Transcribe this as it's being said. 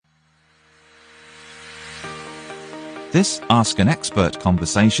This Ask an Expert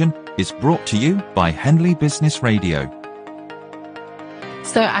conversation is brought to you by Henley Business Radio.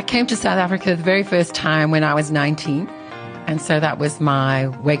 So I came to South Africa the very first time when I was 19. And so that was my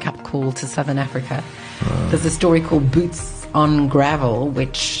wake-up call to Southern Africa. There's a story called Boots on Gravel,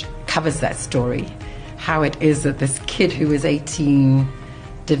 which covers that story. How it is that this kid who was 18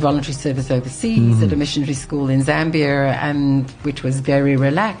 did voluntary service overseas at a missionary school in Zambia, and which was very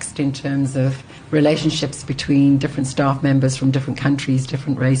relaxed in terms of relationships between different staff members from different countries,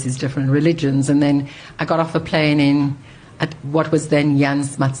 different races, different religions. And then I got off a plane at what was then Jan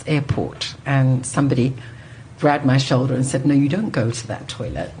Smuts Airport, and somebody grabbed my shoulder and said, "No, you don't go to that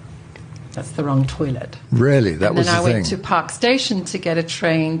toilet. That's the wrong toilet." Really? That was the thing? And then I went to Park Station to get a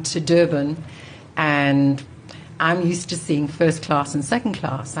train to Durban, and I'm used to seeing first class and second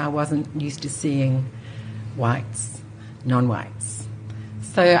class. I wasn't used to seeing whites, non-whites.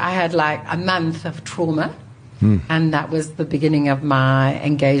 So I had like a month of trauma, and that was the beginning of my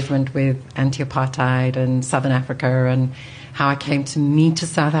engagement with anti-apartheid and Southern Africa, and how I came to meet a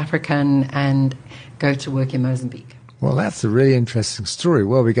South African and go to work in Mozambique. Well, that's a really interesting story.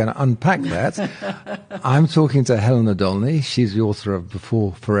 Well, we're going to unpack that. I'm talking to Helena Dolney. She's the author of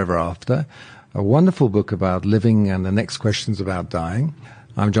Before, Forever, After, a wonderful book about living and the next questions about dying.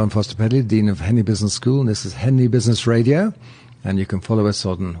 I'm John Foster Pedley, Dean of Henley Business School, and this is Henley Business Radio, and you can follow us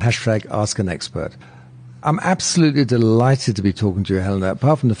on hashtag Ask an Expert. I'm absolutely delighted to be talking to you, Helena.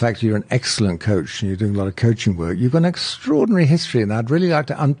 Apart from the fact you're an excellent coach and you're doing a lot of coaching work, you've got an extraordinary history, and I'd really like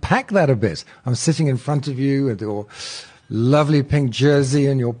to unpack that a bit. I'm sitting in front of you with your lovely pink jersey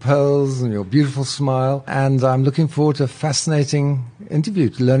and your pearls and your beautiful smile, and I'm looking forward to a fascinating interview,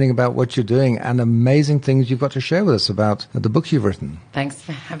 learning about what you're doing and amazing things you've got to share with us about the book you've written. Thanks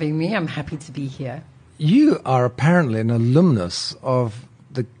for having me. I'm happy to be here. You are apparently an alumnus of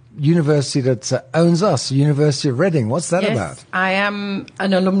the university that owns us, University of Reading. What's that about? Yes, I am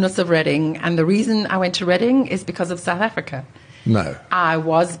an alumnus of Reading, and the reason I went to Reading is because of South Africa. No. I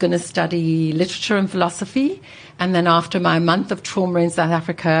was going to study literature and philosophy, and then after my month of trauma in South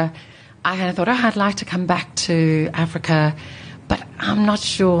Africa, I kind of thought, I'd like to come back to Africa, but I'm not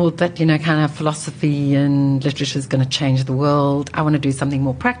sure that, kind of philosophy and literature is going to change the world. I want to do something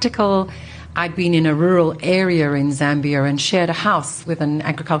more practical. I'd been in a rural area in Zambia and shared a house with an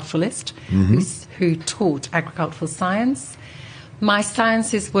agriculturalist who taught agricultural science. My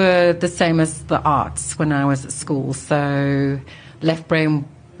sciences were the same as the arts when I was at school, so left brain,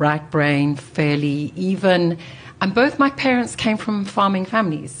 right brain, fairly even. And both my parents came from farming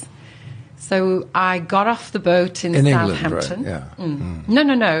families. So I got off the boat in Southampton. England, right? Yeah.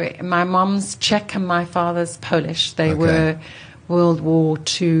 No. My mom's Czech and my father's Polish. They were World War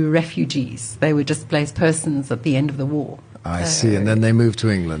II refugees. They were displaced persons at the end of the war. I see. And then they moved to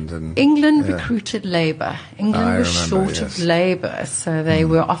England. And England recruited labour. England was short of labour, so they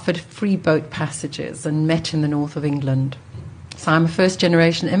were offered free boat passages and met in the north of England. So I'm a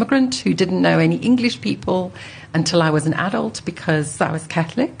first-generation immigrant who didn't know any English people until I was an adult because I was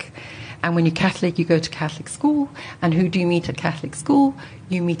Catholic. And when you're Catholic, you go to Catholic school. And who do you meet at Catholic school?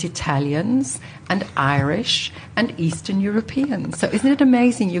 You meet Italians and Irish and Eastern Europeans. So isn't it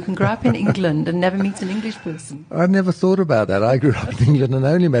amazing? You can grow up in England and never meet an English person. I've never thought about that. I grew up in England and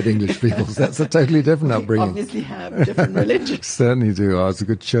only met English people. So that's a totally different upbringing. We obviously have different religions. Certainly do. I was a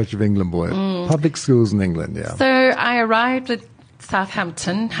good Church of England boy. Public schools in England, yeah. So I arrived at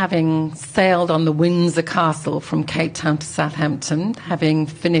Southampton, having sailed on the Windsor Castle from Cape Town to Southampton, having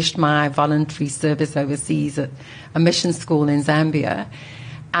finished my voluntary service overseas at a mission school in Zambia.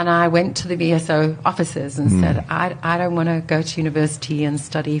 And I went to the VSO officers and said, I don't want to go to university and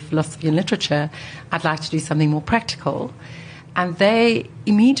study philosophy and literature. I'd like to do something more practical. And they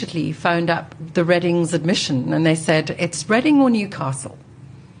immediately phoned up the Reading's admission, and they said, it's Reading or Newcastle.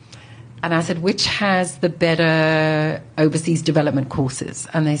 And I said, which has the better overseas development courses?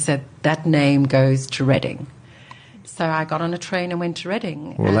 And they said, that name goes to Reading. So I got on a train and went to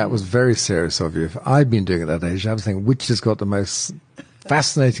Reading. Well, that was very serious of you. If I'd been doing it at that age, I was thinking, which has got the most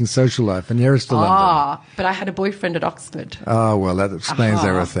fascinating social life and nearest to London? But I had a boyfriend at Oxford. Oh, well, that explains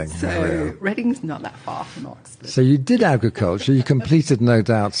everything. So Reading's not that far from Oxford. So you did agriculture. You completed, no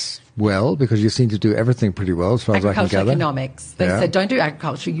doubt, well, because you seem to do everything pretty well, as far as I can gather. Economics. They said, don't do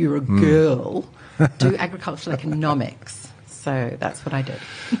agriculture, you're a girl. Do agricultural economics. So that's what I did.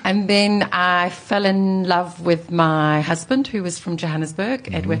 And then I fell in love with my husband, who was from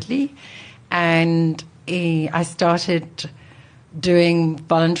Johannesburg, Ed Whitley. And I started doing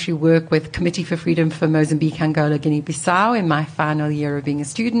voluntary work with Committee for Freedom for Mozambique, Angola, Guinea-Bissau in my final year of being a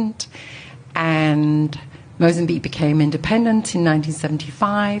student. And Mozambique became independent in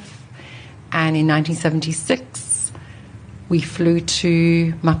 1975. And in 1976, We flew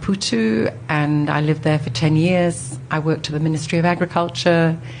to Maputo, and I lived there for 10 years. I worked at the Ministry of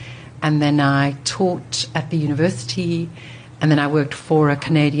Agriculture, and then I taught at the university, and then I worked for a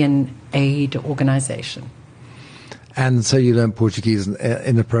Canadian aid organization. And so you learned Portuguese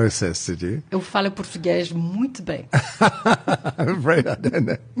in the process, did you? Eu falo português muito bem. I'm afraid I don't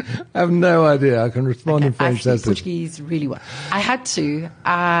know. I have no idea. I can respond in French. I speak Portuguese really well. I had to.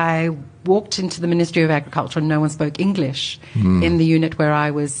 I walked into the Ministry of Agriculture and no one spoke English in the unit where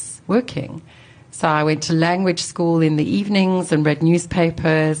I was working. So I went to language school in the evenings and read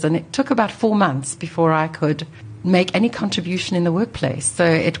newspapers, and it took about 4 months before I could make any contribution in the workplace. So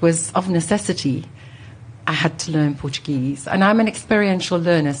it was of necessity. I had to learn Portuguese. And I'm an experiential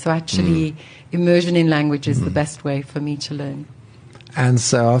learner, so actually immersion in language is the best way for me to learn. And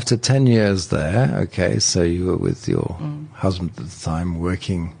so after 10 years there, okay, so you were with your husband at the time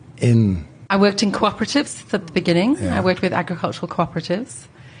working in... I worked in cooperatives at the beginning. Yeah. I worked with agricultural cooperatives.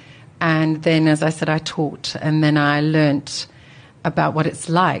 And then, as I said, I taught. And then I learnt about what it's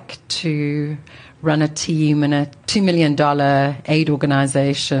like to run a team in a $2 million aid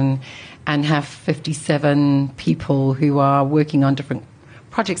organization and have 57 people who are working on different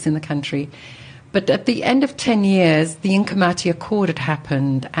projects in the country. But at the end of 10 years, the Nkomati Accord had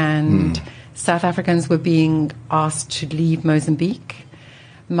happened, and South Africans were being asked to leave Mozambique.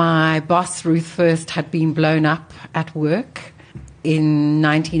 My boss, Ruth First, had been blown up at work in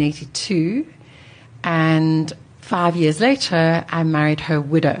 1982, and 5 years later, I married her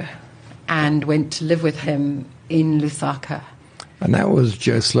widow and went to live with him in Lusaka. And that was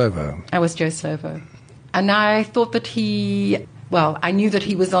Joe Slovo. I was Joe Slovo. And I thought that I knew that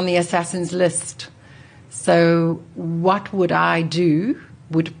he was on the assassins list. So what would I do,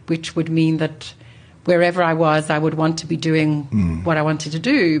 which would mean that wherever I was, I would want to be doing what I wanted to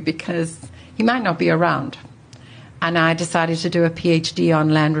do, because he might not be around. And I decided to do a PhD on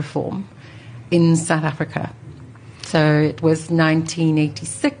land reform in South Africa. So it was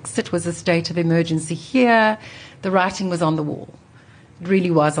 1986. It was a state of emergency here. The writing was on the wall. It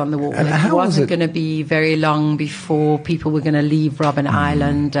really was on the wall. And it wasn't going to be very long before people were going to leave Robben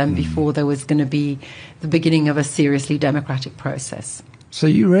Island and before there was going to be the beginning of a seriously democratic process. So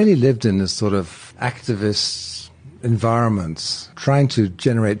you really lived in this sort of activist environment, trying to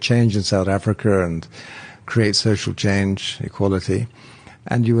generate change in South Africa and create social change, equality.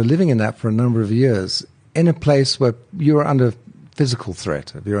 And you were living in that for a number of years in a place where you were under physical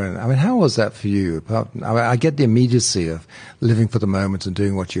threat of your own. I mean, how was that for you? I get the immediacy of living for the moment and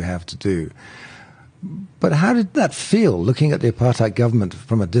doing what you have to do. But how did that feel, looking at the apartheid government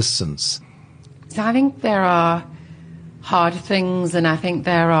from a distance? So I think there are hard things, and I think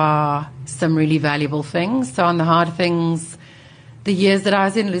there are some really valuable things. So on the hard things, the years that I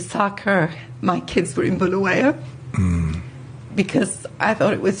was in Lusaka, my kids were in Bulawayo because I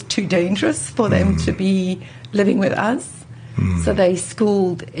thought it was too dangerous for them to be living with us. So they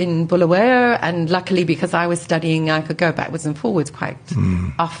schooled in Bulawayo, and luckily because I was studying, I could go backwards and forwards quite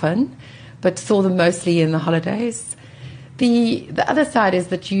often, but saw them mostly in the holidays. The other side is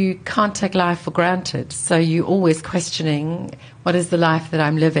that you can't take life for granted, so you're always questioning, what is the life that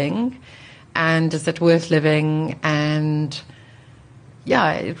I'm living, and is it worth living? And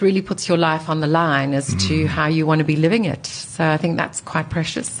yeah, it really puts your life on the line as to how you want to be living it. So I think that's quite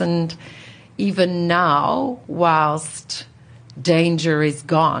precious. And even now, whilst danger is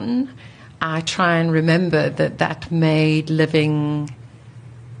gone, I try and remember that made living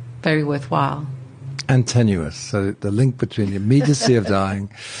very worthwhile. And tenuous. So the link between the immediacy of dying,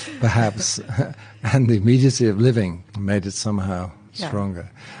 perhaps, and the immediacy of living made it somehow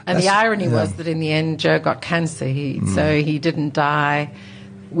stronger. And the irony was that in the end, Joe got cancer. So he didn't die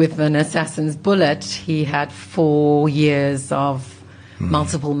with an assassin's bullet. He had 4 years of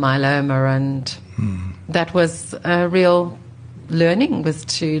multiple myeloma, and that was a real learning, was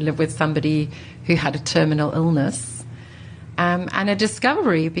to live with somebody who had a terminal illness, and a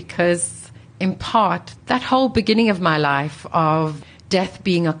discovery, because in part, that whole beginning of my life of death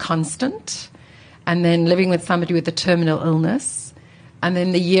being a constant, and then living with somebody with a terminal illness, and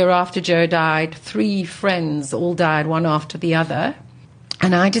then the year after Joe died, 3 friends all died one after the other,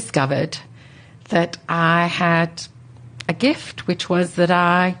 and I discovered that I had a gift, which was that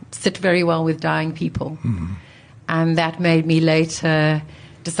I sit very well with dying people. And that made me later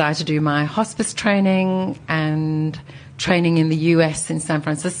decide to do my hospice training and training in the US in San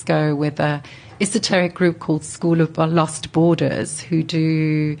Francisco with a esoteric group called School of Lost Borders, who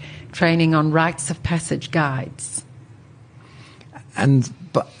do training on rites of passage guides. And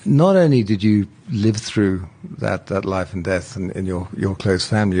But not only did you live through that life and death in your close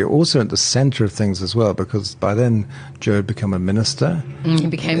family, you're also at the center of things as well, because by then Joe had become a minister. He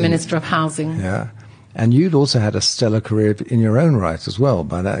became Minister of Housing. Yeah. And you'd also had a stellar career in your own right as well.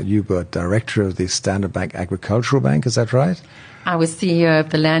 By that, you were director of the Standard Bank Agricultural Bank, is that right? I was CEO of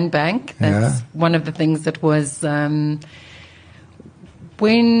the Land Bank. That's one of the things that was...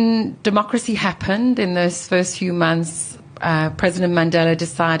 when democracy happened in those first few months, President Mandela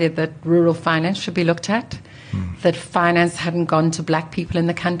decided that rural finance should be looked at, that finance hadn't gone to black people in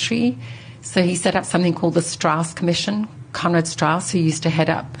the country. So he set up something called the Strauss Commission. Conrad Strauss, who used to head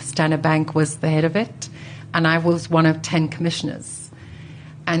up Standard Bank, was the head of it, and I was one of 10 commissioners.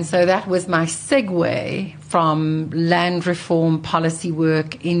 And so that was my segue from land reform policy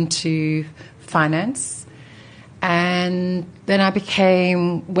work into finance. And then I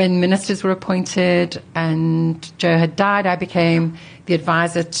became, when ministers were appointed and Joe had died, I became the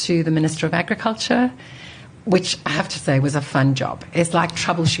advisor to the Minister of Agriculture, which I have to say was a fun job. It's like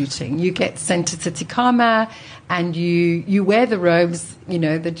troubleshooting. You get sent to Tsitsikamma and you wear the robes,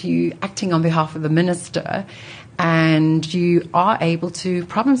 that you're acting on behalf of the minister, and you are able to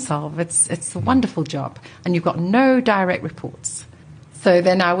problem solve. It's a wonderful job, and you've got no direct reports. So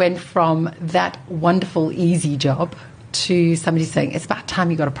then I went from that wonderful, easy job to somebody saying, it's about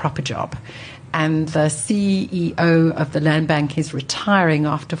time you got a proper job. And the CEO of the Land Bank is retiring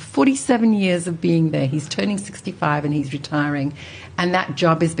after 47 years of being there. He's turning 65 and he's retiring. And that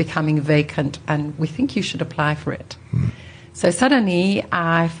job is becoming vacant, and we think you should apply for it. So suddenly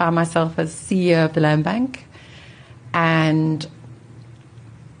I found myself as CEO of the Land Bank, and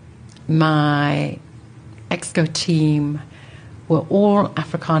my ExCo team were all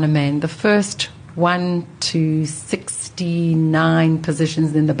Afrikaner men. The first 1 to 69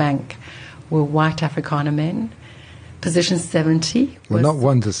 positions in the bank were white Afrikaner men. Position 70 was... Well, not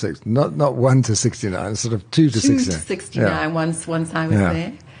 1 to 6, not 1 to 69, sort of 2 to 69. 2 to 69 once I was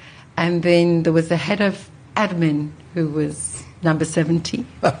there. And then there was the head of admin, who was number 70,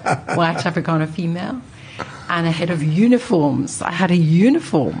 white Afrikaner female, and a head of uniforms. I had a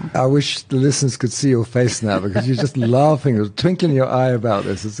uniform. I wish the listeners could see your face now, because you're just laughing, there's a twinkle in your eye about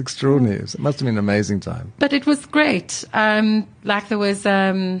this. It's extraordinary. It must have been an amazing time. But it was great. There was...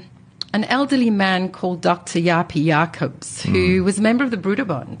 an elderly man called Dr. Yapi Jacobs, who was a member of the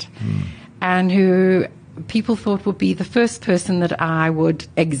Broederbond, and who people thought would be the first person that I would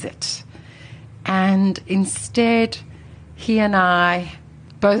exit. And instead, he and I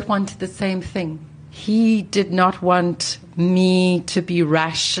both wanted the same thing. He did not want me to be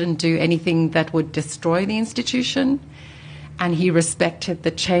rash and do anything that would destroy the institution, and he respected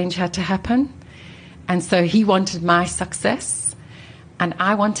that change had to happen. And so he wanted my success, and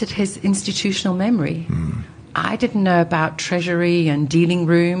I wanted his institutional memory. I didn't know about treasury and dealing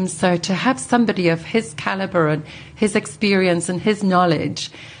rooms, so to have somebody of his caliber and his experience and his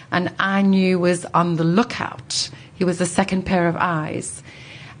knowledge, and I knew was on the lookout. He was a second pair of eyes.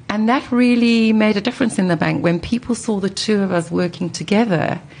 And that really made a difference in the bank. When people saw the two of us working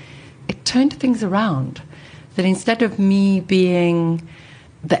together, it turned things around. That instead of me being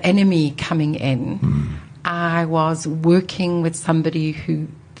the enemy coming in, I was working with somebody who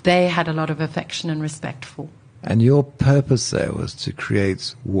they had a lot of affection and respect for. And your purpose there was to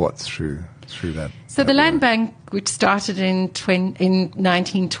create what through that? So the Land Bank, which started in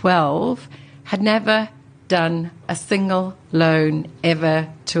 1912, had never done a single loan ever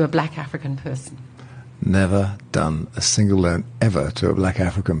to a black African person. Never done a single loan ever to a black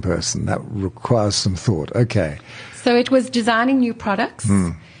African person. That requires some thought. Okay. So it was designing new products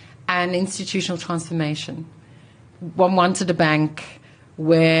and institutional transformation. One wanted a bank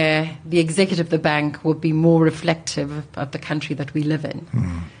where the executive of the bank would be more reflective of the country that we live in.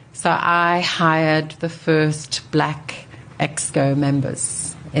 So I hired the first black ExCo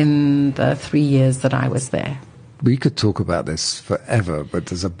members in the 3 years that I was there. We could talk about this forever, but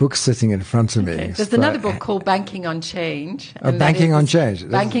there's a book sitting in front of me. There's another book called Banking on Change. Banking on Change.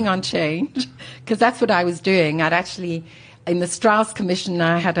 Banking on Change, because that's what I was doing. I'd actually, in the Strauss Commission,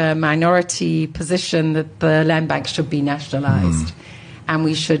 I had a minority position that the Land Bank should be nationalized. And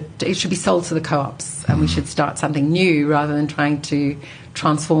it should be sold to the co-ops, and we should start something new rather than trying to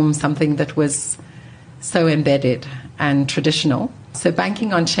transform something that was so embedded and traditional. So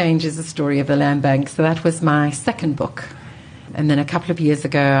Banking on Change is the story of the Land Bank. So that was my second book. And then a couple of years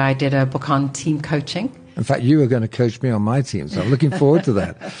ago, I did a book on team coaching. In fact, you were going to coach me on my team, so I'm looking forward to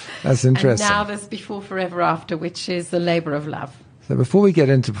that. That's interesting. And now there's Before, Forever, After, which is the labor of love. So before we get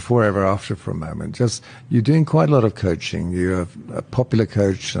into before, ever, after for a moment, just you're doing quite a lot of coaching. You're a popular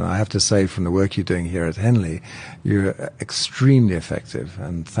coach, and I have to say from the work you're doing here at Henley, you're extremely effective,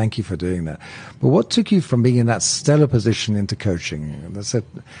 and thank you for doing that. But what took you from being in that stellar position into coaching?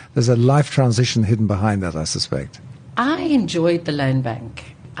 There's a life transition hidden behind that, I suspect. I enjoyed the land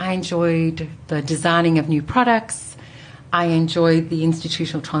bank. I enjoyed the designing of new products. I enjoyed the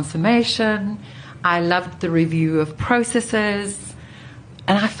institutional transformation. I loved the review of processes.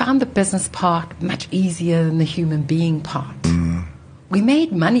 And I found the business part much easier than the human being part. We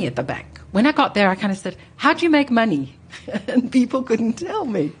made money at the bank. When I got there, I kind of said, how do you make money? And people couldn't tell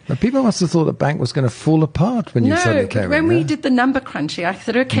me. Now, people must have thought the bank was going to fall apart when you suddenly came in. When we did the number crunching, I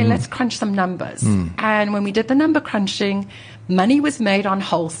said, okay, let's crunch some numbers. And when we did the number crunching, money was made on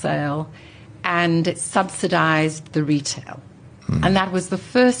wholesale and it subsidized the retail. And that was the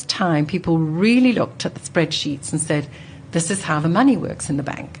first time people really looked at the spreadsheets and said, this is how the money works in the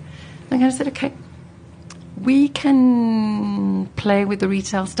bank. And I said, okay, we can play with the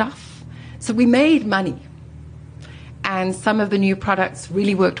retail stuff. So we made money. And some of the new products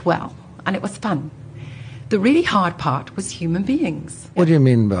really worked well, and it was fun. The really hard part was human beings. What do you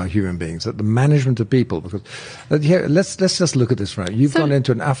mean by human beings? That the management of people? Because here, let's just look at this right. You've gone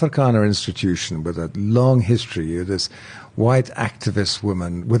into an Afrikaner institution with a long history. You're this white activist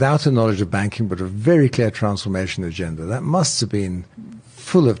woman without a knowledge of banking, but a very clear transformation agenda. That must have been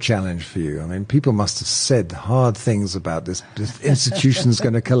full of challenge for you. I mean, people must have said hard things about this institution's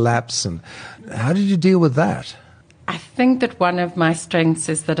going to collapse. And how did you deal with that? I think that one of my strengths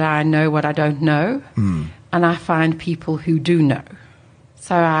is that I know what I don't know, and I find people who do know.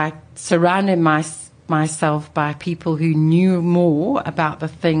 So I surrounded myself by people who knew more about the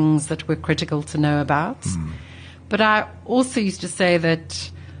things that were critical to know about. But I also used to say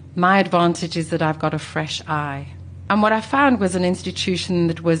that my advantage is that I've got a fresh eye. And what I found was an institution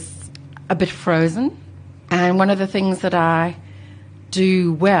that was a bit frozen. And one of the things that I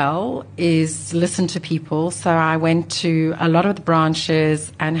do well is listen to people. So I went to a lot of the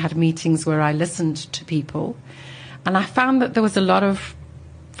branches and had meetings where I listened to people. And I found that there was a lot of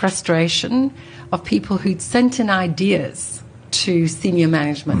frustration of people who'd sent in ideas to senior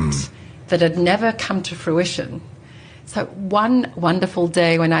management that had never come to fruition. So one wonderful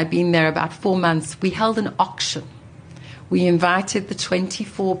day when I'd been there about 4 months, we held an auction. We invited the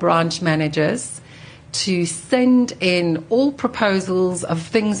 24 branch managers to send in all proposals of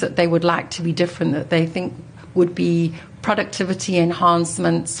things that they would like to be different, that they think would be productivity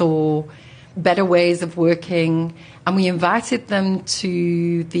enhancements or better ways of working. And we invited them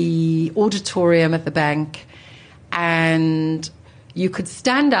to the auditorium at the bank, and you could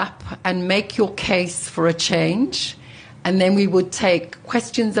stand up and make your case for a change. And then we would take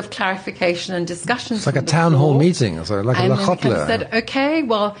questions of clarification and discussions. It's like a town hall meeting, so like a lachotla. And said, okay,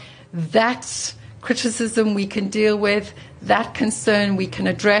 well, that criticism we can deal with, that concern we can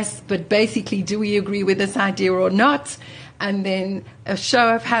address, but basically, do we agree with this idea or not? And then a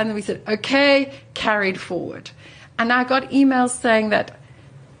show of hands, we said, okay, carried forward. And I got emails saying that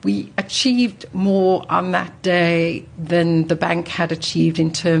we achieved more on that day than the bank had achieved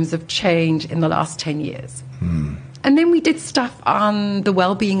in terms of change in the last 10 years. And then we did stuff on the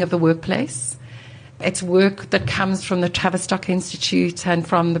well-being of the workplace. It's work that comes from the Tavistock Institute and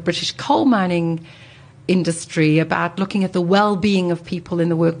from the British coal mining industry about looking at the well-being of people in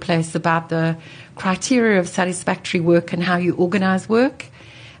the workplace, about the criteria of satisfactory work and how you organize work.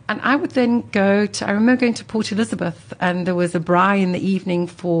 And I would then I remember going to Port Elizabeth, and there was a braai in the evening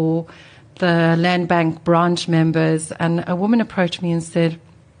for the Land Bank branch members, and a woman approached me and said,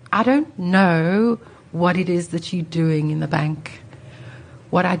 I don't know what it is that you're doing in the bank.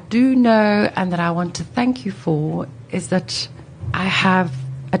 What I do know and that I want to thank you for is that I have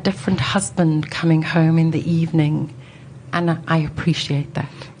a different husband coming home in the evening, and I appreciate that.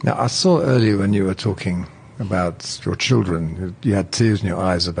 Now, I saw earlier when you were talking about your children, you had tears in your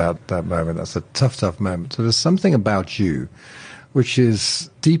eyes about that moment. That's a tough, tough moment. So there's something about you which is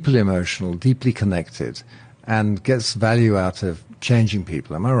deeply emotional, deeply connected, and gets value out of changing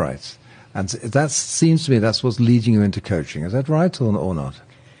people. Am I right? And that seems to me that's what's leading you into coaching. Is that right or not?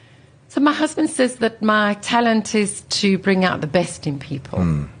 So my husband says that my talent is to bring out the best in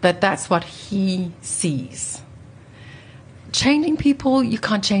people, that's what he sees. Changing people, you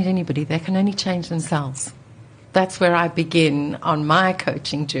can't change anybody. They can only change themselves. That's where I begin on my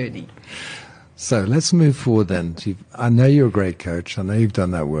coaching journey. So let's move forward then. I know you're a great coach. I know you've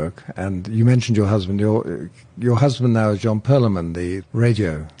done that work. And you mentioned your husband. Your husband now is John Perlman, the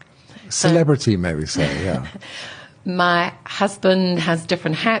radio celebrity, may we say, yeah. My husband has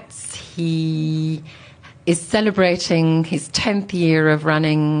different hats. He is celebrating his 10th year of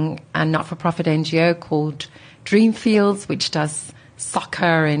running a not-for-profit NGO called Dreamfields, which does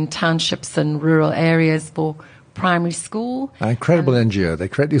soccer in townships and rural areas for primary school. An incredible NGO. They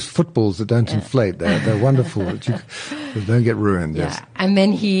create these footballs that don't inflate. They're wonderful. That don't get ruined. Yeah. Yes. And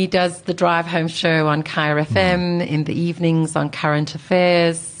then he does the Drive Home show on Kaya FM in the evenings on Current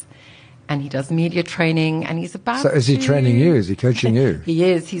Affairs. And he does media training, and he's about So is he training you? Is he coaching you? He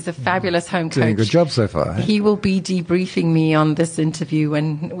is. He's a fabulous home coach. Doing a good job so far. Eh? He will be debriefing me on this interview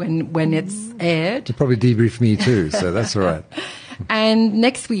when it's aired. He'll probably debrief me too, so that's all right. And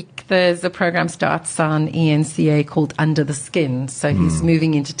next week, there's a program starts on ENCA called Under the Skin. So he's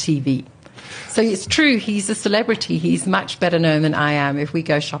moving into TV. So it's true, he's a celebrity. He's much better known than I am. If we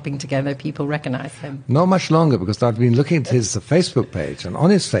go shopping together, people recognize him. Not much longer, because I've been looking at his Facebook page, and on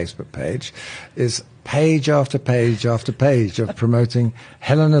his Facebook page is page after page after page of promoting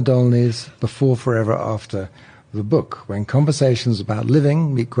Helen Nadolny's Before, Forever, After, the book, When Conversations About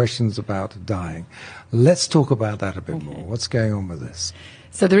Living Meet Questions About Dying. Let's talk about that a bit more. What's going on with this?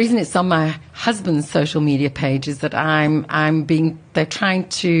 So the reason it's on my husband's social media page is that they're trying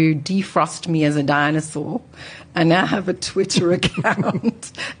to defrost me as a dinosaur, and I have a Twitter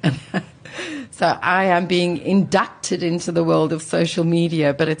account. So I am being inducted into the world of social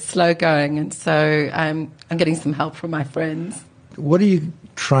media, but it's slow going, and so I'm getting some help from my friends. What are you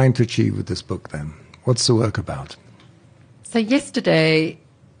trying to achieve with this book then? What's the work about? So yesterday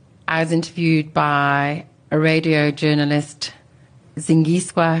I was interviewed by a radio journalist,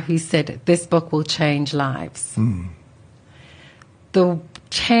 Zingiswa, who said this book will change lives. The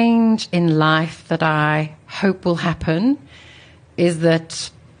change in life that I hope will happen is that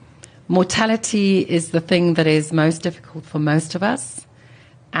mortality is the thing that is most difficult for most of us,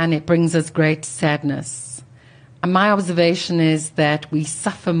 and it brings us great sadness. And my observation is that we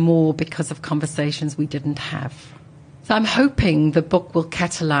suffer more because of conversations we didn't have. So I'm hoping the book will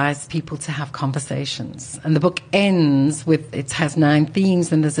catalyze people to have conversations. And the book ends with, it has 9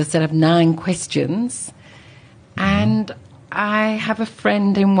 themes, and there's a set of 9 questions. And I have a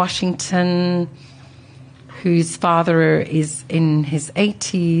friend in Washington whose father is in his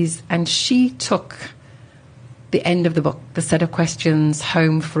 80s, and she took the end of the book, the set of questions,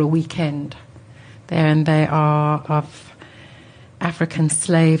 home for a weekend. And they are of African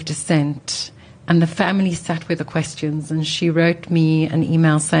slave descent. And the family sat with the questions, and she wrote me an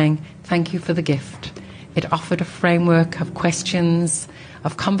email saying, thank you for the gift. It offered a framework of questions,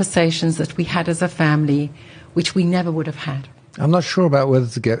 of conversations that we had as a family, which we never would have had. I'm not sure about whether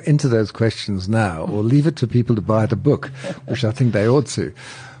to get into those questions now or leave it to people to buy the book, which I think they ought to.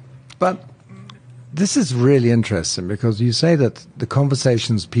 But this is really interesting, because you say that the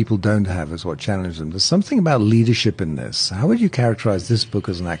conversations people don't have is what challenges them. There's something about leadership in this. How would you characterize this book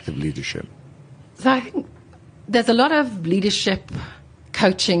as an act of leadership? So I think there's a lot of leadership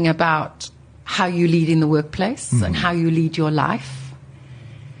coaching about how you lead in the workplace and how you lead your life.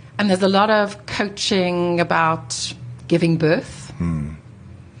 And there's a lot of coaching about giving birth.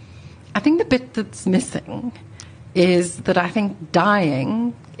 I think the bit that's missing is that I think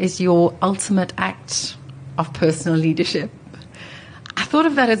dying is your ultimate act of personal leadership. I thought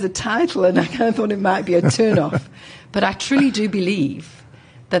of that as a title, and I kind of thought it might be a turn-off. But I truly do believe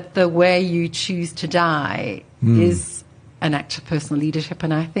that the way you choose to die is an act of personal leadership.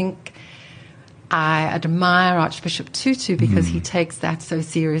 And I think I admire Archbishop Tutu because he takes that so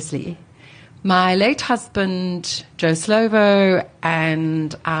seriously. My late husband, Joe Slovo,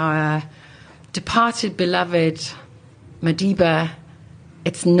 and our departed beloved, Madiba,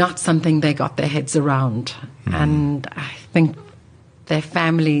 it's not something they got their heads around. And I think their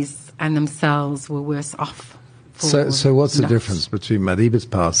families and themselves were worse off. So what's the difference between Madiba's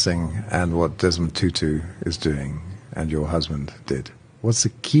passing and what Desmond Tutu is doing and your husband did? What's the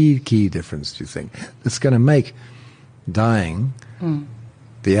key difference, do you think, that's going to make dying,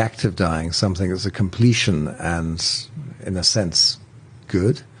 the act of dying, something that's a completion and, in a sense,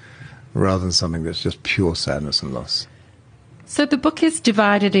 good, rather than something that's just pure sadness and loss? So the book is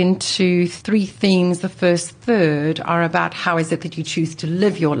divided into 3 themes. The first third are about how is it that you choose to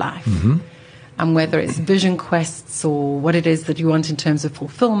live your life, and whether it's vision quests or what it is that you want in terms of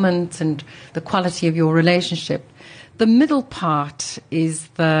fulfillment and the quality of your relationship. The middle part is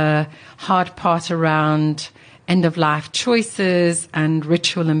the hard part around end-of-life choices and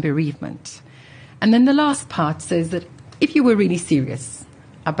ritual and bereavement. And then the last part says that if you were really serious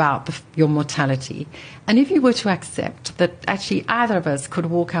about your mortality, and if you were to accept that actually either of us could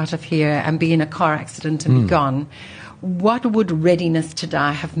walk out of here and be in a car accident and be gone, what would readiness to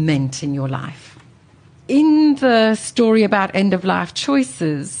die have meant in your life? In the story about end-of-life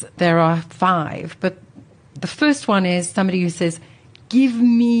choices, there are 5, but The first one is somebody who says, give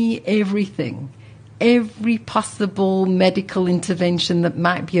me everything, every possible medical intervention that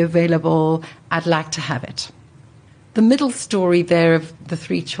might be available. I'd like to have it. The middle story there of the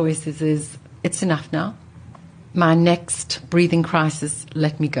three choices is, it's enough now. My next breathing crisis,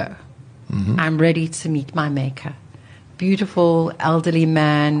 let me go. I'm ready to meet my maker. Beautiful elderly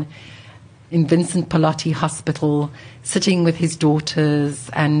man in Vincent Pallotti Hospital, sitting with his daughters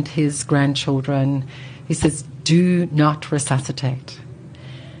and his grandchildren. He says, do not resuscitate.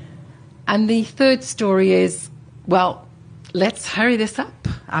 And the third story is, well, let's hurry this up.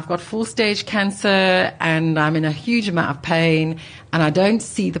 I've got 4-stage cancer and I'm in a huge amount of pain and I don't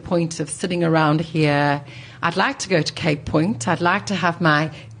see the point of sitting around here. I'd like to go to Cape Point. I'd like to have my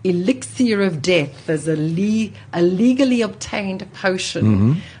elixir of death as a legally obtained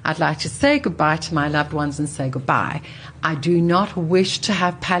potion. I'd like to say goodbye to my loved ones and say goodbye. I do not wish to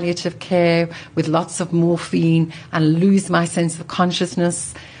have palliative care with lots of morphine and lose my sense of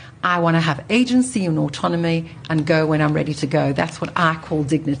consciousness. I want to have agency and autonomy and go when I'm ready to go. That's what I call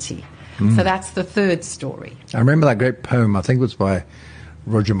dignity. So that's the third story. I remember that great poem, I think it was by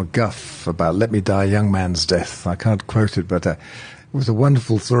Roger McGuff, about Let Me Die a Young Man's Death. I can't quote it, but it was a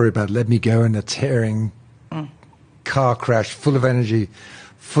wonderful story about let me go in a tearing car crash, full of energy,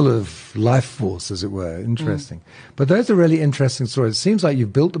 full of life force, as it were. Interesting. But those are really interesting stories. It seems like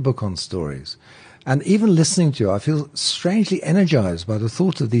you've built the book on stories. And even listening to you, I feel strangely energized by the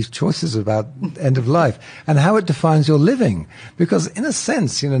thought of these choices about end of life and how it defines your living. Because in a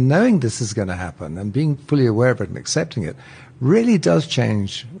sense, knowing this is going to happen and being fully aware of it and accepting it really does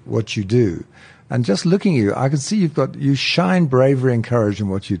change what you do. And just looking at you, I can see you shine bravery and courage in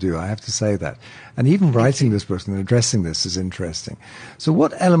what you do. I have to say that. And even writing this book and addressing this is interesting. So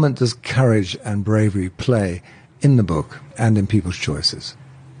what element does courage and bravery play in the book and in people's choices?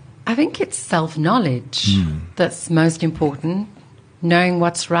 I think it's self-knowledge that's most important, knowing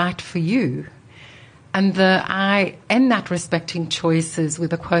what's right for you. And I end that respecting choices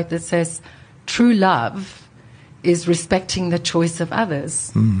with a quote that says, true love is respecting the choice of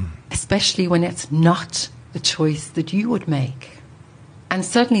others, especially when it's not the choice that you would make. And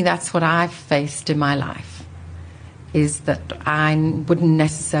certainly that's what I've faced in my life, is that I wouldn't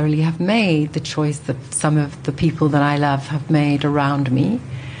necessarily have made the choice that some of the people that I love have made around me.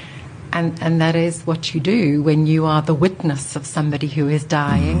 And that is what you do when you are the witness of somebody who is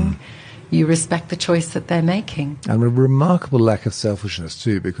dying. You respect the choice that they're making. And a remarkable lack of selfishness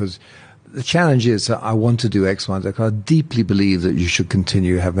too, because the challenge is that I want to do X, Y, and Z. I deeply believe that you should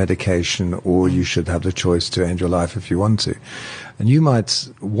continue to have medication or you should have the choice to end your life if you want to. And you might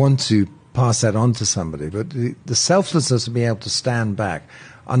want to pass that on to somebody, but the selflessness of being able to stand back,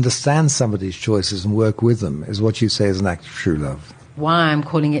 understand somebody's choices and work with them is what you say is an act of true love. Why I'm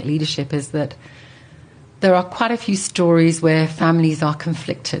calling it leadership is that there are quite a few stories where families are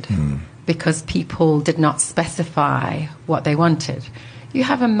conflicted because people did not specify what they wanted. You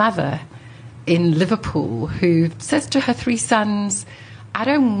have a mother in Liverpool who says to her 3 sons, I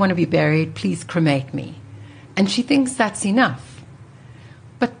don't want to be buried, please cremate me. And she thinks that's enough.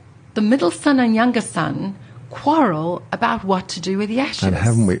 But the middle son and younger son quarrel about what to do with the ashes. And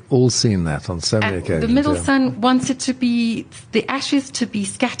haven't we all seen that on so many occasions? The middle son wants the ashes to be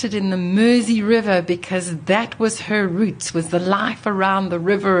scattered in the Mersey River because that was her roots, was the life around the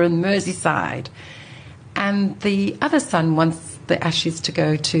river and Merseyside. And the other son wants the ashes to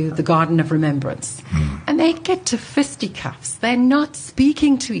go to the Garden of Remembrance. And they get to fisticuffs. They're not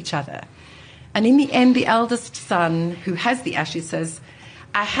speaking to each other. And in the end, the eldest son, who has the ashes, says,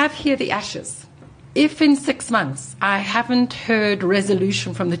 I have here the ashes. If in 6 months I haven't heard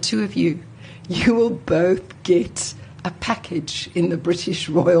resolution from the two of you, you will both get a package in the British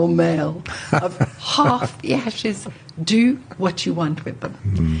Royal Mail of half the ashes. Do what you want with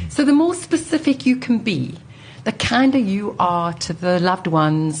them. So the more specific you can be, the kinder you are to the loved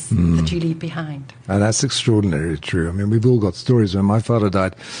ones that you leave behind. And that's extraordinarily true. I mean, we've all got stories. When my father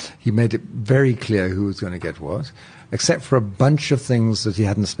died, he made it very clear who was going to get what, except for a bunch of things that he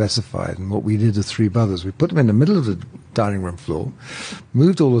hadn't specified. And what we did, the 3 brothers, we put them in the middle of the dining room floor,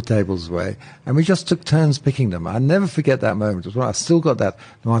 moved all the tables away, and we just took turns picking them. I'll never forget that moment. I still got that.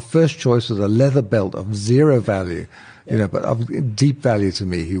 My first choice was a leather belt of 0 value, but of deep value to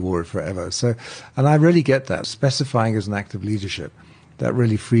me. He wore it forever. So, and I really get that. Specifying as an act of leadership, that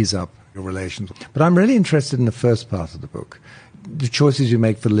really frees up your relations. But I'm really interested in the first part of the book, the choices you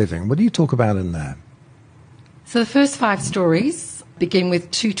make for living. What do you talk about in there? So the first 5 stories begin with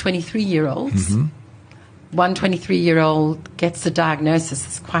 2 23-year-olds. One 23-year-old gets a diagnosis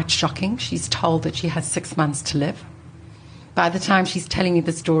that's quite shocking. She's told that she has 6 months to live. By the time she's telling me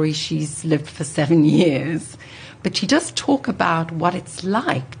the story, she's lived for 7 years. But she does talk about what it's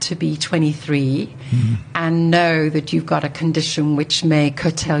like to be 23 and know that you've got a condition which may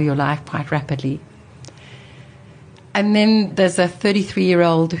curtail your life quite rapidly. And then there's a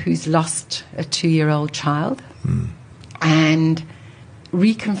 33-year-old who's lost a 2-year-old child and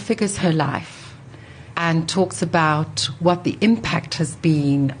reconfigures her life and talks about what the impact has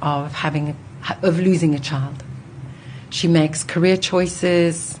been of losing a child. She makes career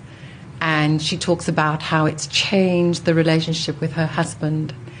choices, and she talks about how it's changed the relationship with her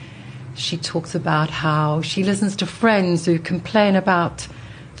husband. She talks about how she listens to friends who complain about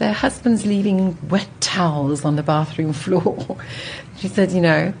their husbands leaving wet towels on the bathroom floor. She said, you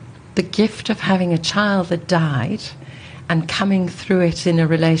know, the gift of having a child that died and coming through it in a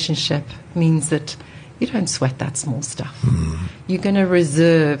relationship means that you don't sweat that small stuff. You're going to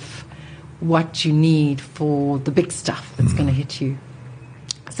reserve what you need for the big stuff that's going to hit you.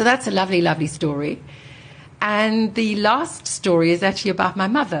 So that's a lovely, lovely story. And the last story is actually about my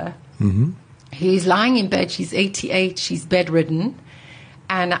mother, who's lying in bed. She's 88. She's bedridden.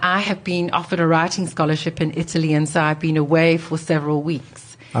 And I have been offered a writing scholarship in Italy, and so I've been away for several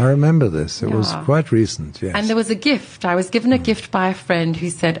weeks. I remember this. It was quite recent, yes. And there was a gift. I was given a gift by a friend who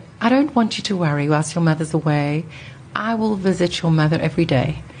said, I don't want you to worry whilst your mother's away. I will visit your mother every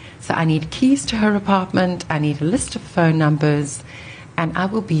day. So I need keys to her apartment. I need a list of phone numbers. And I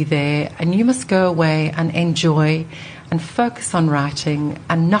will be there. And you must go away and enjoy and focus on writing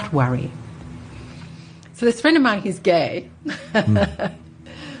and not worry. So this friend of mine who's gay does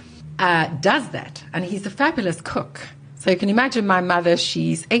that. And he's a fabulous cook. So you can imagine my mother,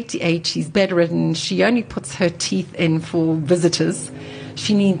 she's 88, she's bedridden, she only puts her teeth in for visitors.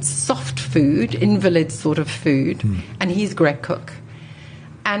 She needs soft food, invalid sort of food, and he's a great cook.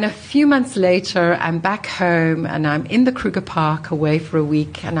 And a few months later, I'm back home and I'm in the Kruger Park away for a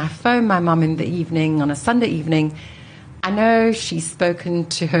week, and I phone my mum in the evening, on a Sunday evening. I know she's spoken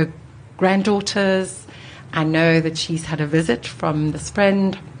to her granddaughters. I know that she's had a visit from this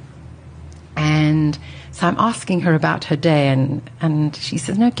friend. And so I'm asking her about her day, and she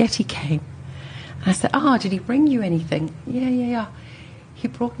says, no, Getty came. And I said, did he bring you anything? Yeah. He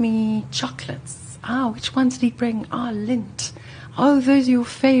brought me chocolates. Which ones did he bring? Lindt. Those are your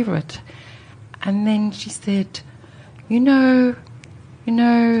favorite. And then she said, you know,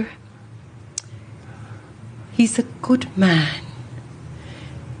 he's a good man.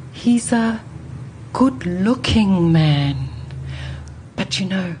 He's a good-looking man. But you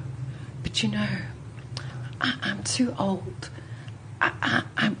know, I'm too old.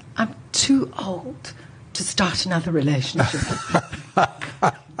 I'm too old to start another relationship.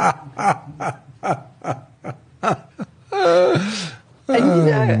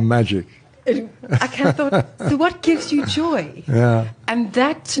 And, magic. I kind of thought, so what gives you joy? Yeah. And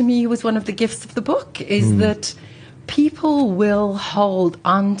that, to me, was one of the gifts of the book, is that people will hold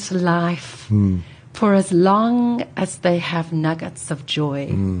on to life for as long as they have nuggets of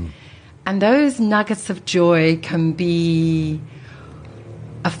joy. And those nuggets of joy can be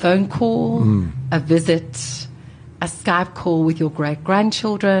a phone call, a visit, a Skype call with your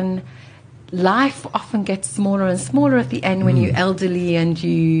great-grandchildren. Life often gets smaller and smaller at the end when you're elderly and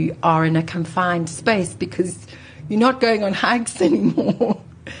you are in a confined space because you're not going on hikes anymore.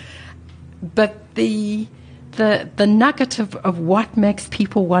 But the nugget of what makes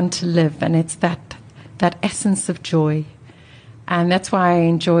people want to live, and it's that essence of joy. And that's why I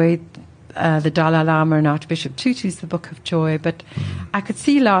enjoyed the Dalai Lama and Archbishop Tutu's The Book of Joy. But I could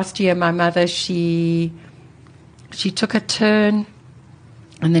see last year my mother, she took a turn,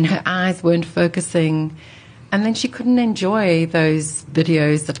 and then her eyes weren't focusing, and then she couldn't enjoy those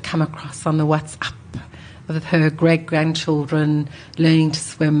videos that come across on the WhatsApp of her great-grandchildren learning to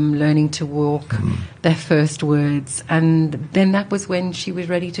swim, learning to walk, their first words. And then that was when she was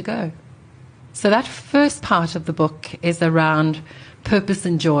ready to go. So that first part of the book is around purpose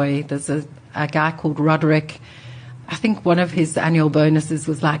and joy. There's a guy called Roderick. I think one of his annual bonuses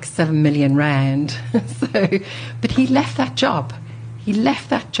was like 7 million rand. But he left that job. He left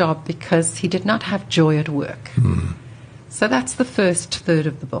that job because he did not have joy at work. So that's the first third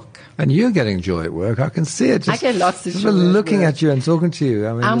of the book. And you're getting joy at work. I can see it. I get lots of joy looking at you and talking to you.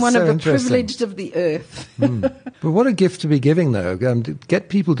 I mean, I'm one so of the privileged of the earth. But what a gift to be giving, though. To get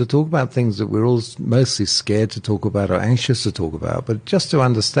people to talk about things that we're all mostly scared to talk about or anxious to talk about, but just to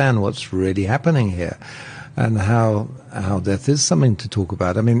understand what's really happening here and how death is something to talk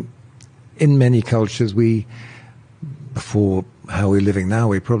about. I mean, in many cultures, before how we're living now,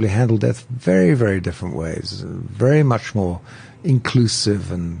 we probably handle death very, very different ways, very much more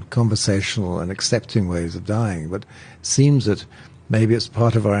inclusive and conversational and accepting ways of dying. But it seems that maybe it's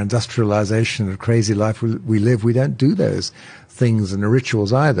part of our industrialization and crazy life we live. We don't do those things and the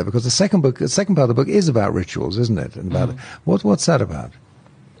rituals either, because the second part of the book is about rituals, isn't it? And about what's that about?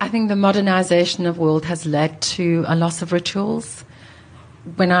 I think the modernization of the world has led to a loss of rituals.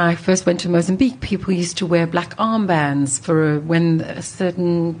 When I first went to Mozambique, people used to wear black armbands for when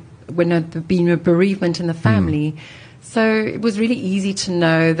there'd been a bereavement in the family. So it was really easy to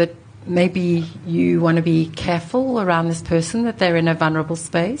know that maybe you want to be careful around this person, that they're in a vulnerable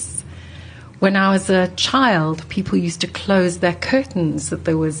space. When I was a child, people used to close their curtains that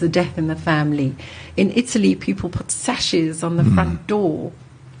there was a death in the family. In Italy, people put sashes on the front door.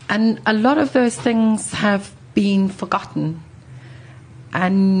 And a lot of those things have been forgotten.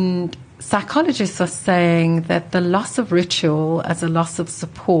 And psychologists are saying that the loss of ritual as a loss of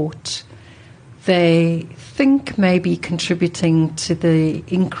support, they think may be contributing to the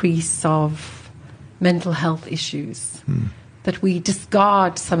increase of mental health issues. That we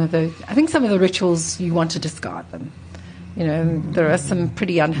discard some of the rituals, you want to discard them. You know, there are some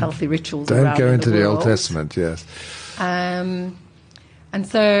pretty unhealthy rituals around Don't go into the world. Old Testament, yes. And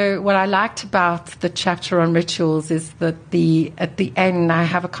so what I liked about the chapter on rituals is that at the end I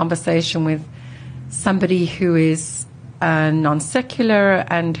have a conversation with somebody who is non-secular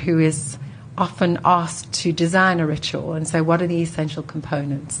and who is often asked to design a ritual and say, what are the essential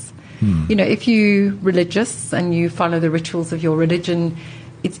components? You know, if you're religious and you follow the rituals of your religion,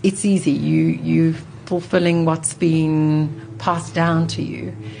 it's easy. You're fulfilling what's been passed down to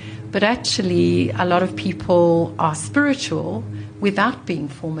you. But actually, a lot of people are spiritual without being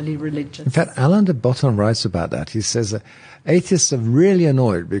formally religious. In fact, Alain de Botton writes about that. He says that atheists are really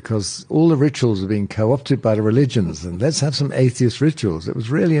annoyed because all the rituals are being co-opted by the religions, and let's have some atheist rituals. It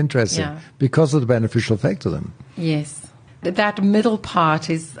was really interesting because of the beneficial effect of them. Yes. That middle part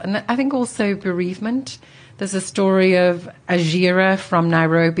is, and I think also bereavement. There's a story of Ajira from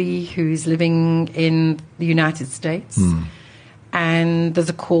Nairobi who's living in the United States. And there's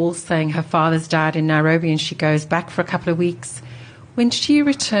a call saying her father's died in Nairobi and she goes back for a couple of weeks. When she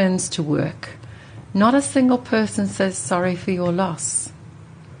returns to work, not a single person says sorry for your loss.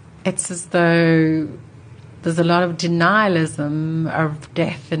 It's as though there's a lot of denialism of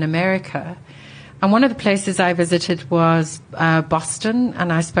death in America. And one of the places I visited was Boston,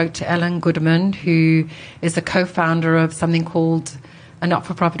 and I spoke to Ellen Goodman, who is a co-founder of something called a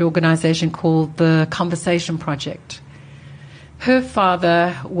not-for-profit organization called the Conversation Project. Her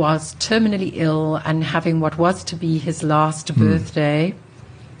father was terminally ill and having what was to be his last birthday.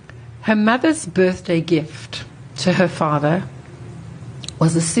 Her mother's birthday gift to her father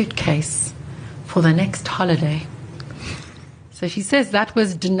was a suitcase for the next holiday. So she says that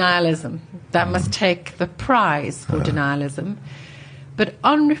was denialism. That must take the prize for denialism. But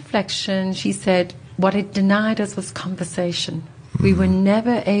on reflection, she said, what it denied us was conversation. We were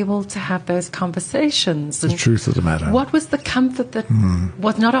never able to have those conversations. The truth of the matter. What was the comfort that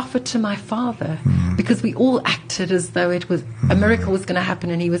was not offered to my father? Because we all acted as though it was a miracle was going to happen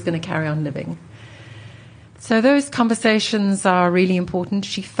and he was going to carry on living. So those conversations are really important.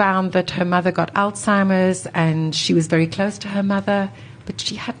 She found that her mother got Alzheimer's and she was very close to her mother, but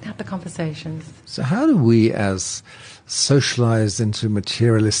she hadn't had the conversations. So how do we, as socialized into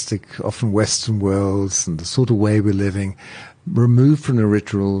materialistic, often Western worlds and the sort of way we're living, removed from the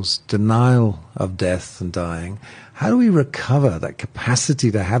rituals, denial of death and dying, how do we recover that capacity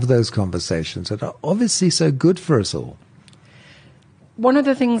to have those conversations that are obviously so good for us all? One of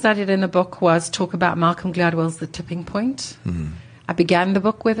the things I did in the book was talk about Malcolm Gladwell's The Tipping Point. I began the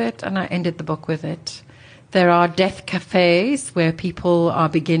book with it and I ended the book with it. There are death cafes where people are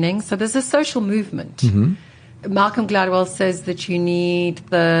beginning. So there's a social movement. Malcolm Gladwell says that you need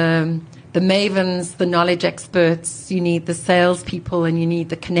the mavens, the knowledge experts, you need the salespeople, and you need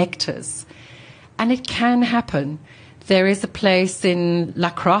the connectors. And it can happen. There is a place in La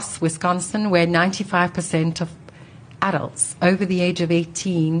Crosse, Wisconsin, where 95% of adults over the age of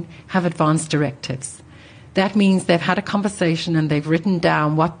 18 have advanced directives. That means they've had a conversation and they've written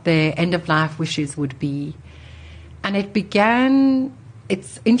down what their end-of-life wishes would be. And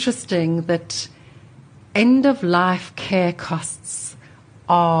it's interesting that end-of-life care costs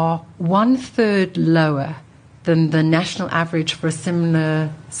are 1/3 lower than the national average for a similar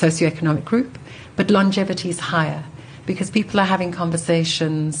socioeconomic group, but longevity is higher because people are having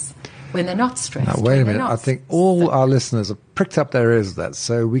conversations when they're not stressed. Now, wait a minute. I think all our listeners have pricked up their ears at that.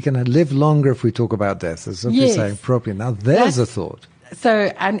 So we can live longer if we talk about death, as if you're saying properly. Now, there's a thought.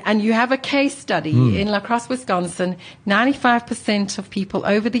 So, and you have a case study in La Crosse, Wisconsin. 95% of people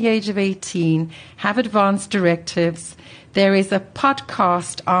over the age of 18 have advanced directives. There is a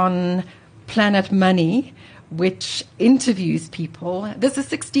podcast on Planet Money which interviews people. There's a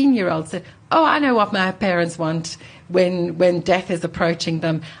 16-year-old said, "Oh, I know what my parents want when death is approaching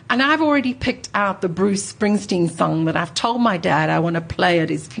them. And I've already picked out the Bruce Springsteen song that I've told my dad I want to play at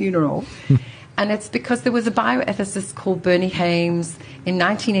his funeral." And it's because there was a bioethicist called Bernie Hames in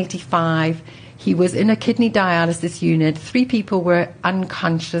 1985. He was in a kidney dialysis unit. 3 people were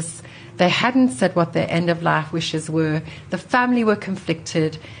unconscious. They hadn't said what their end-of-life wishes were. The family were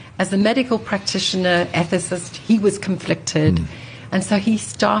conflicted. As a medical practitioner, ethicist, he was conflicted. And so he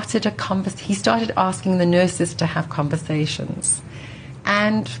started he started asking the nurses to have conversations.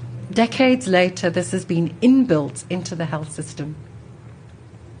 And decades later, this has been inbuilt into the health system.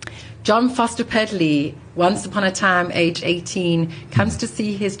 John Foster Pedley, once upon a time, age 18, comes to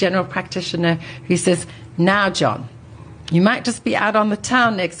see his general practitioner who says, "Now, John, you might just be out on the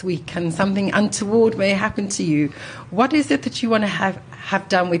town next week and something untoward may happen to you. What is it that you want to have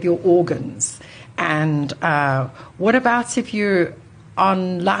done with your organs? And what about if you're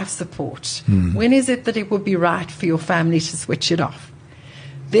on life support? When is it that it would be right for your family to switch it off?"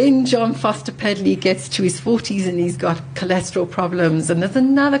 Then John Foster Pedley gets to his 40s and he's got cholesterol problems. And there's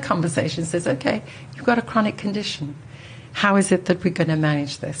another conversation. Says, "Okay, you've got a chronic condition. How is it that we're going to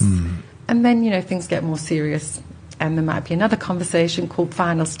manage this?" And then, things get more serious. And there might be another conversation called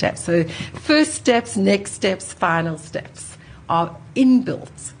final steps. So first steps, next steps, final steps are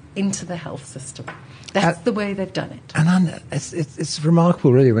inbuilt into the health system. That's the way they've done it. And it's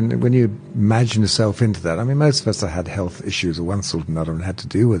remarkable, really, when you imagine yourself into that. I mean, most of us have had health issues of one sort or another and had to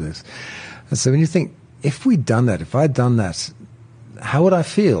deal with this. And so when you think, if I'd done that, how would I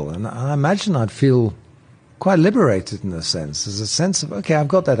feel? And I imagine I'd feel quite liberated in a sense. There's a sense of, okay, I've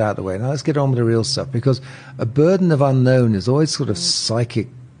got that out of the way. Now let's get on with the real stuff. Because a burden of unknown is always sort of psychic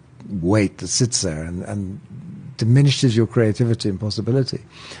weight that sits there and diminishes your creativity and possibility.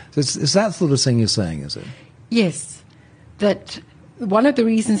 So it's that sort of thing you're saying, is it? Yes. That one of the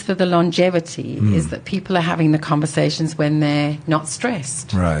reasons for the longevity is that people are having the conversations when they're not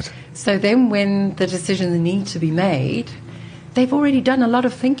stressed. Right. So then when the decisions need to be made, they've already done a lot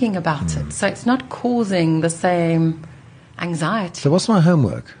of thinking about it. So it's not causing the same anxiety. So what's my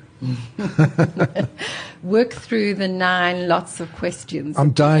homework? Work through the 9 lots of questions. I'm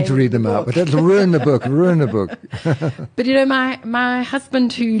dying to read them out, but it'll ruin the book. But my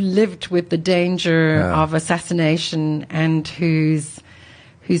husband, who lived with the danger of assassination and whose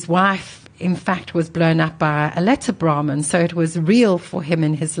wife, in fact, was blown up by a letter Brahmin, so it was real for him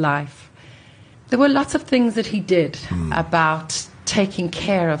in his life. There were lots of things that he did about taking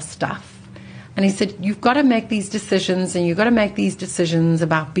care of stuff. And he said, you've got to make these decisions, and you've got to make these decisions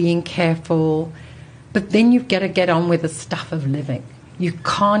about being careful, but then you've got to get on with the stuff of living. You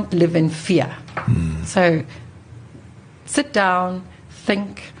can't live in fear. So sit down,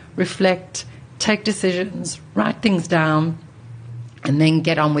 think, reflect, take decisions, write things down, and then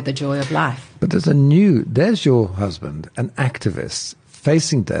get on with the joy of life. But there's your husband, an activist,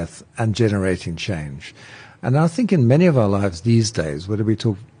 facing death and generating change. And I think in many of our lives these days, whether we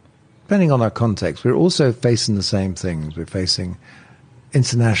talk, depending on our context, we're also facing the same things. We're facing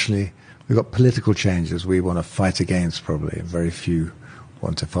internationally, we've got political changes we want to fight against probably. Very few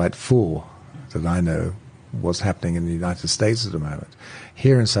want to fight for, that I know, what's happening in the United States at the moment.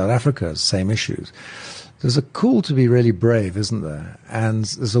 Here in South Africa, same issues. There's a call to be really brave, isn't there? And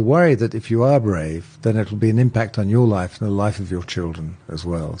there's a worry that if you are brave, then it'll be an impact on your life and the life of your children as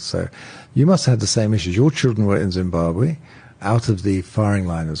well. So you must have the same issues. Your children were in Zimbabwe, out of the firing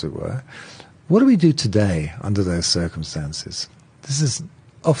line, as it were. What do we do today under those circumstances? This is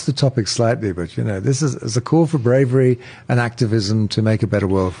off the topic slightly, but, this is a call for bravery and activism to make a better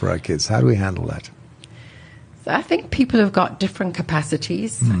world for our kids. How do we handle that? So I think people have got different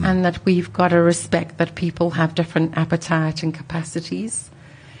capacities, and that we've got to respect that people have different appetite and capacities,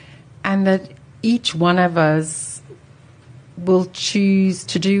 and that each one of us will choose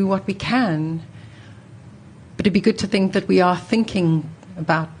to do what we can. But it'd be good to think that we are thinking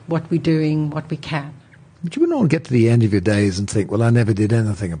about what we're doing, what we can. But you wouldn't want to get to the end of your days and think, well, I never did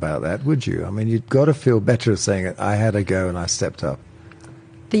anything about that, would you? I mean, you've got to feel better saying, I had a go and I stepped up.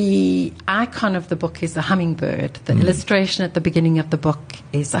 The icon of the book is a hummingbird. The illustration at the beginning of the book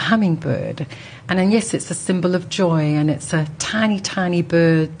is a hummingbird. And then, yes, it's a symbol of joy, and it's a tiny, tiny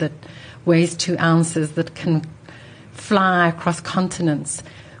bird that weighs 2 ounces that can fly across continents.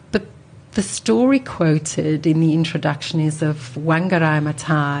 But the story quoted in the introduction is of Wangari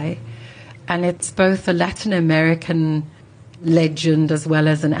Maathai, and it's both a Latin American legend as well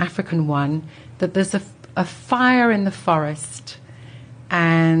as an African one, that there's a fire in the forest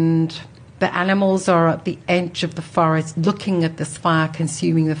and the animals are at the edge of the forest looking at this fire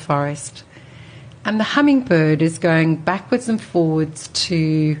consuming the forest. And the hummingbird is going backwards and forwards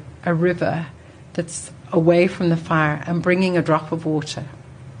to a river that's away from the fire and bringing a drop of water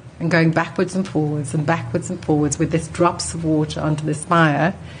and going backwards and forwards with these drops of water onto this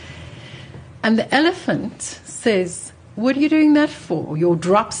fire. And the elephant says, "What are you doing that for? Your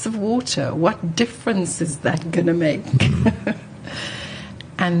drops of water, what difference is that going to make?"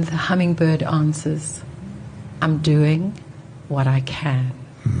 And the hummingbird answers, "I'm doing what I can."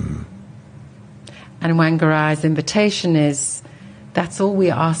 And Wangaraya's invitation is, that's all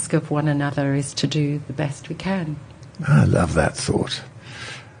we ask of one another, is to do the best we can. I love that thought.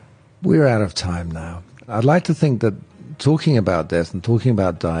 We're out of time now. I'd like to think that talking about death and talking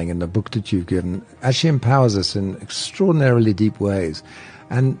about dying in the book that you've given actually empowers us in extraordinarily deep ways.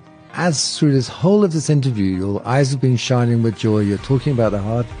 And as through this whole of this interview, your eyes have been shining with joy. You're talking about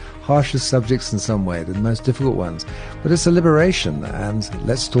the harshest subjects in some way, the most difficult ones. But it's a liberation, and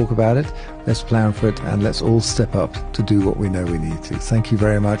let's talk about it, let's plan for it, and let's all step up to do what we know we need to. Thank you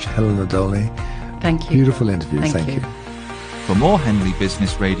very much, Helen Nadolny. Thank you. Beautiful interview. Thank you. For more Henley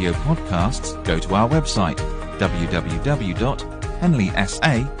Business Radio podcasts, go to our website,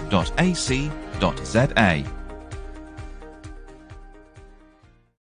 www.henleysa.ac.za.